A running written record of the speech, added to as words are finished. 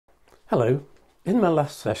Hello. In my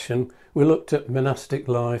last session we looked at monastic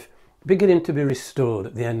life beginning to be restored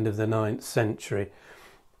at the end of the 9th century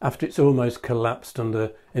after it's almost collapsed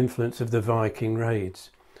under influence of the Viking raids.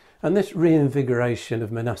 And this reinvigoration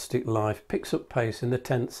of monastic life picks up pace in the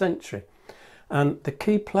 10th century. And the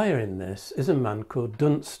key player in this is a man called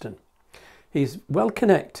Dunstan. He's well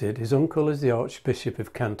connected. His uncle is the Archbishop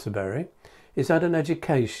of Canterbury. He's had an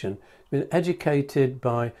education, been educated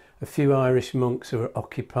by a few Irish monks who are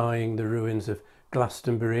occupying the ruins of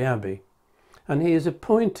Glastonbury Abbey. And he is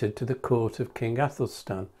appointed to the court of King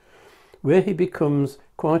Athelstan, where he becomes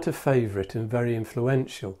quite a favourite and very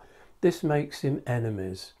influential. This makes him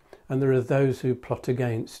enemies, and there are those who plot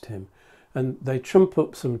against him. And they trump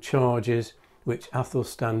up some charges which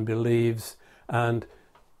Athelstan believes, and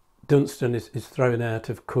Dunstan is thrown out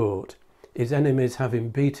of court. His enemies have him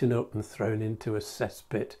beaten up and thrown into a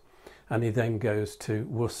cesspit, and he then goes to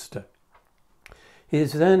Worcester. He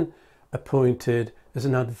is then appointed as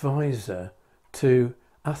an advisor to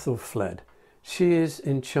Athelflaed. She is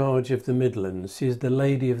in charge of the Midlands. She is the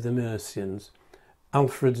Lady of the Mercians,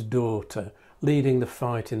 Alfred's daughter, leading the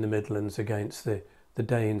fight in the Midlands against the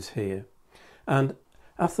Danes here. And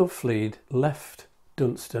Athelflaed left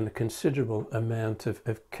Dunstan a considerable amount of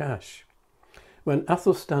cash. When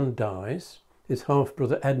Athelstan dies, his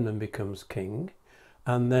half-brother Edmund becomes king,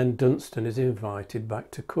 and then Dunstan is invited back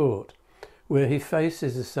to court, where he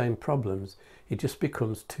faces the same problems. He just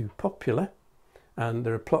becomes too popular, and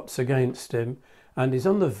there are plots against him, and he's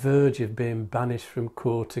on the verge of being banished from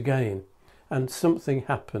court again, and something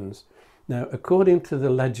happens. Now, according to the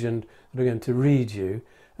legend that I'm going to read you,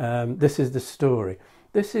 this is the story.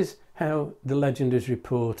 This is how the legend is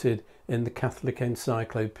reported in the Catholic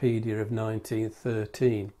Encyclopedia of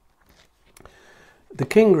 1913. The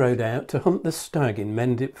king rode out to hunt the stag in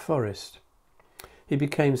Mendip Forest. He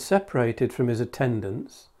became separated from his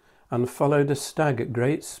attendants and followed a stag at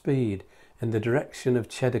great speed in the direction of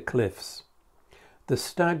Cheddar Cliffs. The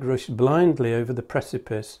stag rushed blindly over the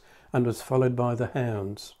precipice and was followed by the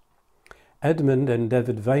hounds. Edmund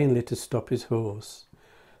endeavoured vainly to stop his horse.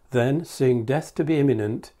 Then, seeing death to be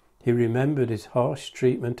imminent, he remembered his harsh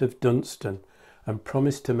treatment of Dunstan and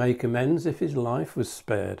promised to make amends if his life was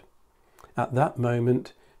spared. At that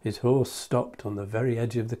moment, his horse stopped on the very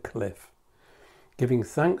edge of the cliff. Giving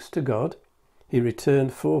thanks to God, he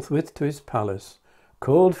returned forthwith to his palace,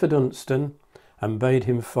 called for Dunstan and bade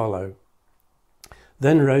him follow.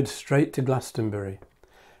 Then rode straight to Glastonbury.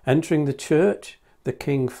 Entering the church, the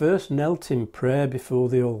king first knelt in prayer before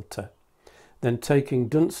the altar. Then taking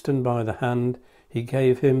Dunstan by the hand, he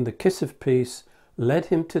gave him the kiss of peace, led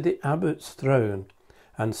him to the abbot's throne,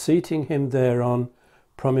 and seating him thereon,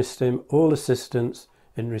 promised him all assistance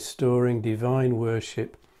in restoring divine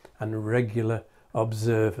worship and regular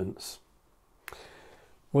observance.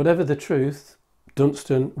 Whatever the truth,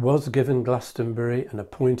 Dunstan was given Glastonbury and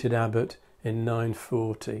appointed abbot in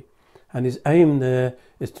 940, and his aim there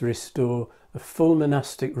is to restore a full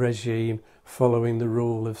monastic regime following the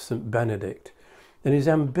rule of St Benedict. And he's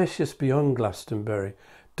ambitious beyond Glastonbury.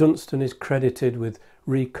 Dunstan is credited with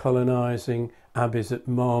recolonising abbeys at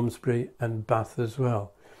Malmesbury and Bath as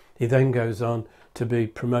well. He then goes on to be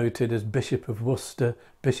promoted as Bishop of Worcester,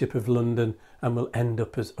 Bishop of London, and will end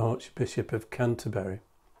up as Archbishop of Canterbury.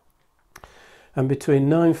 And between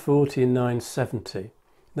 940 and 970,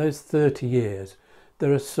 those 30 years,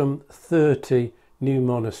 there are some 30 new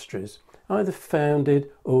monasteries, either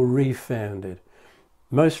founded or refounded.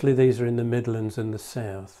 Mostly these are in the Midlands and the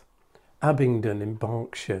South. Abingdon in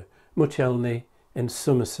Berkshire, Muchelney in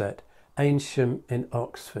Somerset, Aynsham in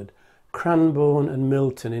Oxford, Cranbourne and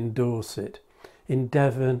Milton in Dorset, in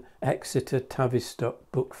Devon, Exeter,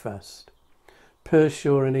 Tavistock, Buckfast,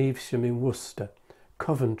 Pershore and Evesham in Worcester,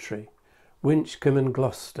 Coventry, Winchcombe and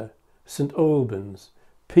Gloucester, St Albans,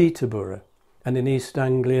 Peterborough, and in East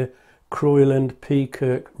Anglia, Croyland,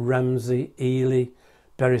 Peakirk, Ramsey, Ely,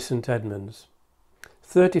 Bury St Edmunds.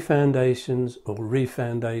 30 foundations or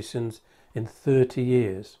refoundations in 30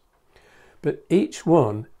 years, but each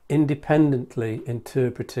one independently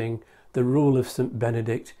interpreting the rule of St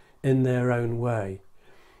Benedict in their own way.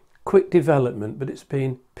 Quick development, but it's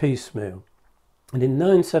been piecemeal. And in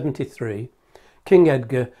 973, King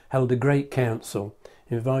Edgar held a great council,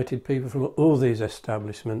 invited people from all these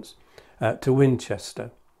establishments to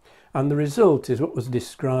Winchester. And the result is what was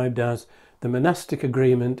described as the monastic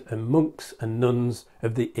agreement and monks and nuns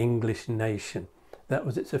of the English nation. That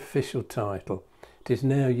was its official title. It is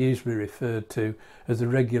now usually referred to as the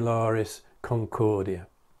Regularis Concordia.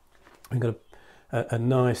 I've got a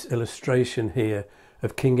nice illustration here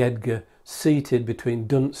of King Edgar seated between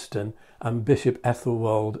Dunstan and Bishop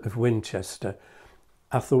Ethelwald of Winchester.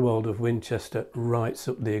 Athelwold of Winchester writes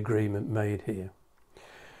up the agreement made here.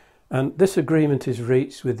 And this agreement is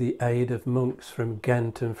reached with the aid of monks from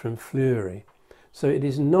Ghent and from Fleury. So it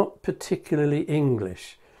is not particularly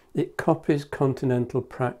English. It copies continental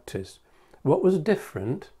practice. What was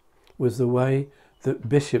different was the way that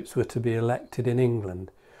bishops were to be elected in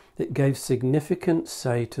England. It gave significant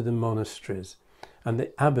say to the monasteries, and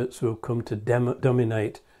the abbots will come to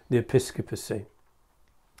dominate the episcopacy.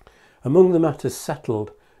 Among the matters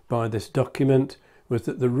settled by this document was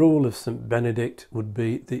that the rule of St. Benedict would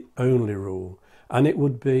be the only rule, and it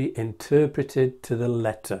would be interpreted to the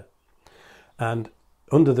letter. And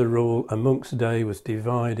under the rule, a monk's day was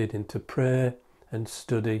divided into prayer and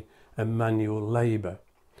study and manual labour.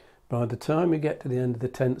 By the time we get to the end of the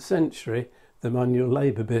 10th century, the manual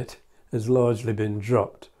labour bit has largely been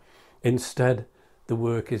dropped. Instead, the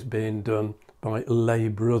work is being done by lay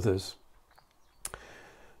brothers,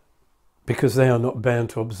 because they are not bound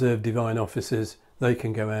to observe divine offices. They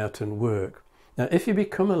can go out and work. Now, if you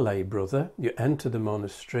become a lay brother, you enter the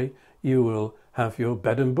monastery, you will have your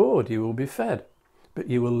bed and board, you will be fed, but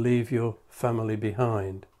you will leave your family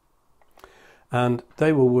behind. And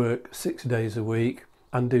they will work 6 days a week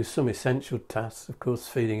and do some essential tasks, of course,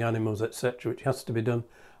 feeding animals, etc., which has to be done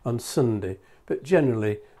on Sunday. But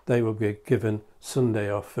generally, they will be given Sunday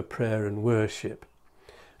off for prayer and worship.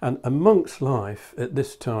 And a monk's life at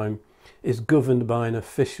this time is governed by an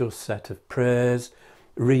official set of prayers,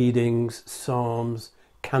 readings, psalms,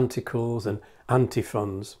 canticles and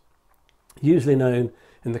antiphons, usually known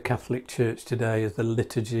in the Catholic Church today as the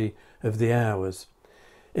Liturgy of the Hours.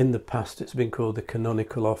 In the past it's been called the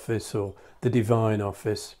Canonical Office or the Divine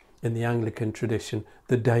Office, in the Anglican tradition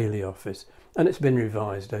the Daily Office, and it's been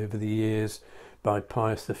revised over the years by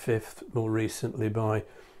Pius V, more recently by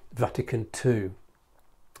Vatican II.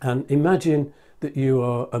 And imagine that you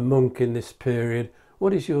are a monk in this period.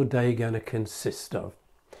 What is your day going to consist of?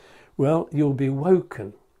 Well, you'll be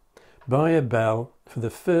woken by a bell for the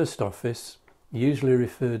first office, usually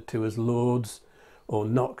referred to as Lauds or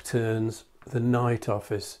Nocturnes, the night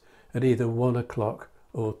office, at either 1 o'clock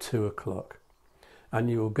or 2 o'clock. And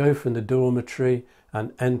you will go from the dormitory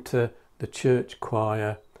and enter the church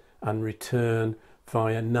choir and return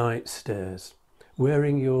via night stairs,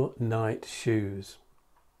 wearing your night shoes.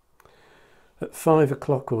 At 5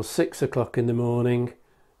 o'clock or 6 o'clock in the morning,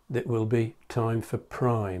 it will be time for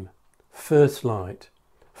prime, first light,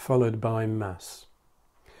 followed by Mass.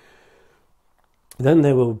 Then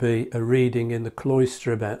there will be a reading in the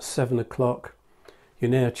cloister about 7 o'clock. You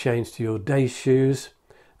now change to your day shoes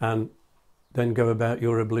and then go about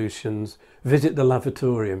your ablutions. Visit the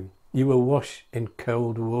lavatorium. You will wash in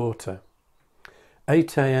cold water.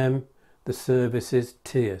 8 a.m. the service is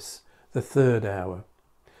Tierce, the third hour.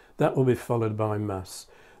 That will be followed by Mass.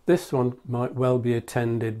 This one might well be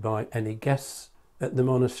attended by any guests at the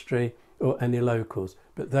monastery or any locals,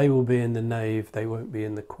 but they will be in the nave, they won't be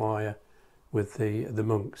in the choir with the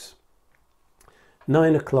monks.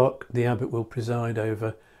 9 o'clock the abbot will preside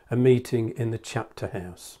over a meeting in the chapter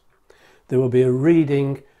house. There will be a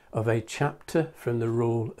reading of a chapter from the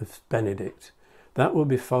Rule of Benedict. That will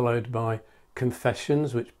be followed by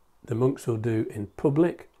confessions, which the monks will do in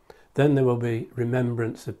public. Then there will be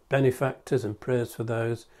remembrance of benefactors and prayers for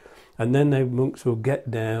those. And then the monks will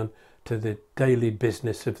get down to the daily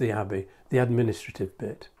business of the abbey, the administrative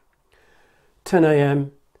bit. 10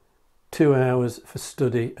 a.m, 2 hours for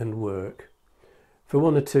study and work. For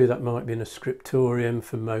one or two that might be in a scriptorium,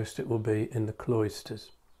 for most it will be in the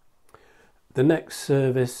cloisters. The next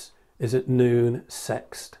service is at noon,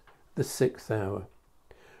 sext, the 6th hour.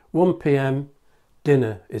 1 p.m,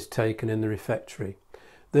 dinner is taken in the refectory.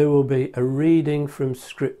 There will be a reading from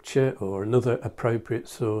scripture or another appropriate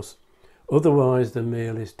source. Otherwise the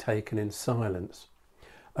meal is taken in silence.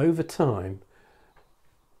 Over time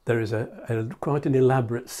there is quite an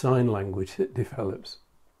elaborate sign language that develops.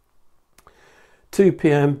 2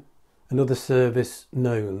 p.m, another service,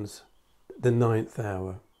 nones, the 9th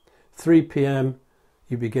hour. 3 p.m,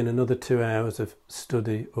 you begin another 2 hours of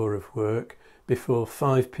study or of work before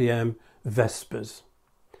 5 p.m, vespers.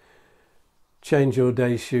 Change your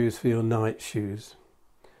day shoes for your night shoes.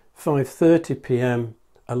 5:30 p.m,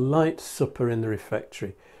 a light supper in the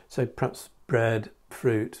refectory, so perhaps bread,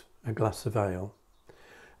 fruit, a glass of ale.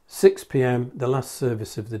 6 p.m, the last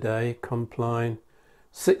service of the day, compline.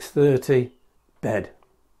 6:30, bed.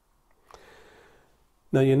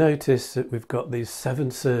 Now you notice that we've got these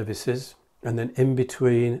 7 services and then in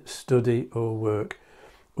between study or work.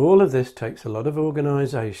 All of this takes a lot of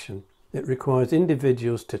organisation. It requires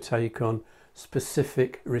individuals to take on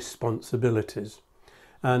specific responsibilities,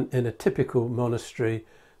 and in a typical monastery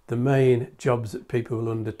the main jobs that people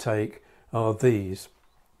will undertake are these.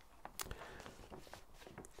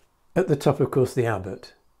 At the top, of course, the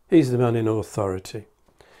abbot. He's the man in authority.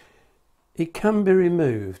 He can be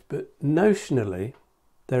removed, but notionally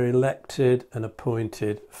they're elected and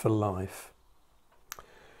appointed for life.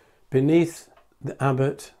 Beneath the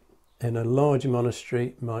abbot in a large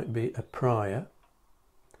monastery might be a prior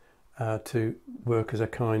to work as a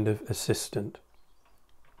kind of assistant.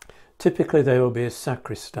 Typically there will be a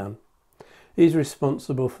sacristan. He's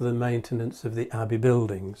responsible for the maintenance of the abbey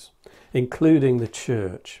buildings, including the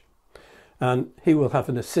church. And he will have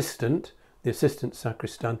an assistant, the assistant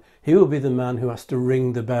sacristan. He will be the man who has to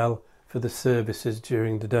ring the bell for the services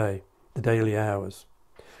during the day, the daily hours.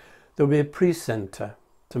 There will be a precentor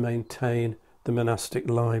to maintain the monastic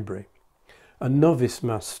library, a novice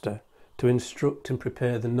master to instruct and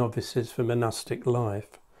prepare the novices for monastic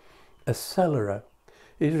life, a cellarer.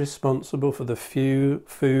 He's responsible for the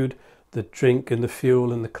food, the drink and the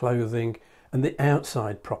fuel and the clothing and the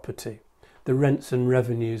outside property, the rents and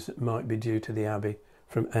revenues that might be due to the abbey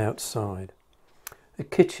from outside. A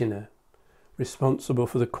kitchener, responsible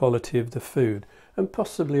for the quality of the food, and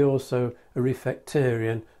possibly also a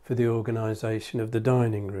refectarian for the organisation of the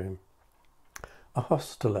dining room. A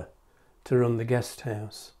hosteler to run the guest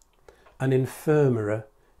house, an infirmary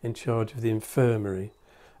in charge of the infirmary,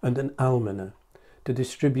 and an almoner to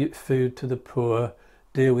distribute food to the poor,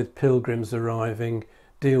 deal with pilgrims arriving,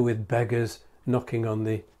 deal with beggars knocking on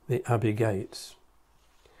the abbey gates.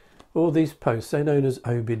 All these posts are known as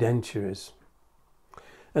obidentiaries.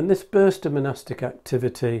 And this burst of monastic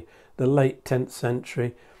activity, the late 10th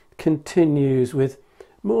century, continues with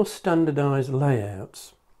more standardised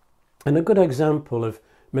layouts. And a good example of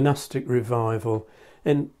monastic revival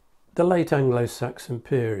in the late Anglo-Saxon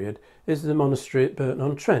period is the monastery at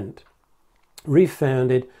Burton-on-Trent,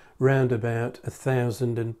 refounded round about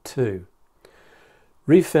 1002.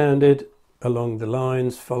 Refounded along the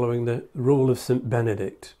lines following the rule of St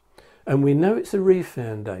Benedict. And we know it's a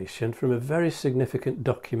refoundation from a very significant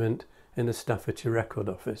document in the Staffordshire Record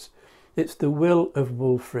Office. It's the will of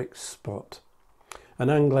Wulfric Spot, an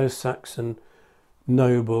Anglo-Saxon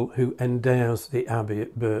noble who endows the abbey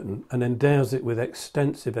at Burton and endows it with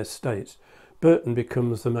extensive estates. Burton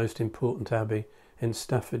becomes the most important abbey in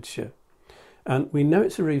Staffordshire. And we know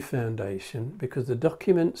it's a refoundation because the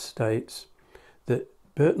document states that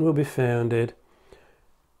Burton will be founded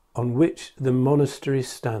on which the monastery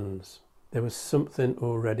stands. There was something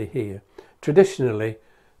already here. Traditionally,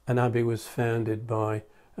 an abbey was founded by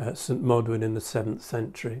St Modwen in the 7th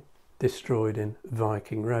century, destroyed in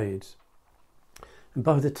Viking raids. And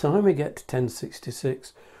by the time we get to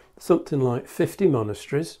 1066, something like 50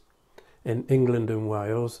 monasteries in England and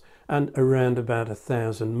Wales and around about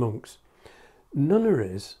 1,000 monks.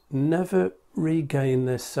 Nunneries never regain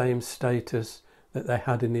their same status that they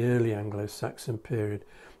had in the early Anglo-Saxon period.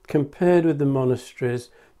 Compared with the monasteries,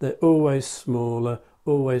 they're always smaller,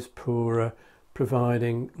 always poorer,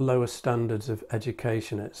 providing lower standards of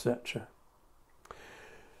education, etc.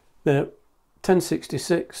 Now,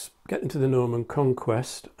 1066, getting to the Norman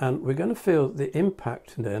conquest, and we're going to feel the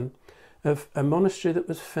impact then of a monastery that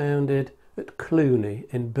was founded at Cluny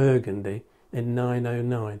in Burgundy in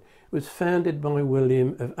 909. It was founded by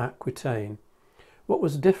William of Aquitaine. What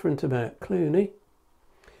was different about Cluny?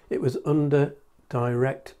 It was under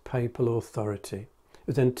direct papal authority. It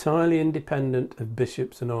was entirely independent of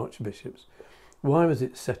bishops and archbishops. Why was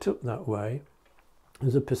it set up that way? There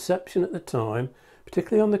was a perception at the time,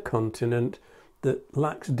 particularly on the continent, that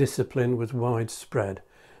lax discipline was widespread.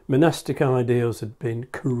 Monastic ideals had been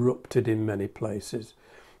corrupted in many places.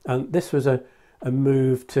 And this was a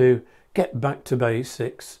move to get back to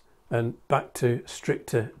basics and back to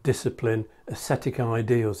stricter discipline, ascetic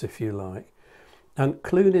ideals, if you like. And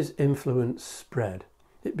Cluny's influence spread.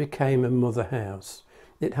 It became a mother house.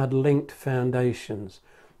 It had linked foundations.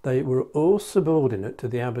 They were all subordinate to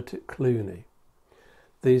the abbot at Cluny.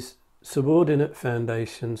 These subordinate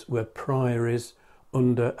foundations were priories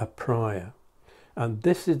under a prior. And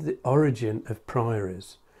this is the origin of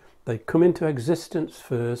priories. They come into existence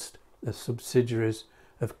first as subsidiaries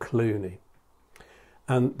of Cluny.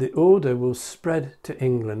 And the order will spread to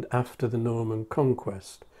England after the Norman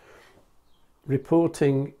conquest,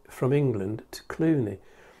 reporting from England to Cluny.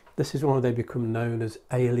 This is why they become known as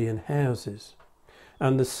alien houses.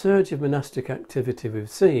 And the surge of monastic activity we've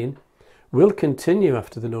seen will continue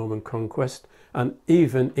after the Norman conquest and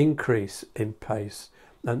even increase in pace.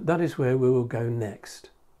 And that is where we will go next.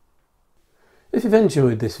 If you've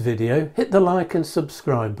enjoyed this video, hit the like and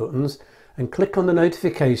subscribe buttons and click on the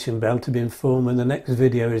notification bell to be informed when the next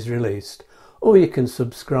video is released. or you can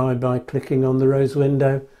subscribe by clicking on the rose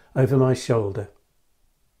window over my shoulder.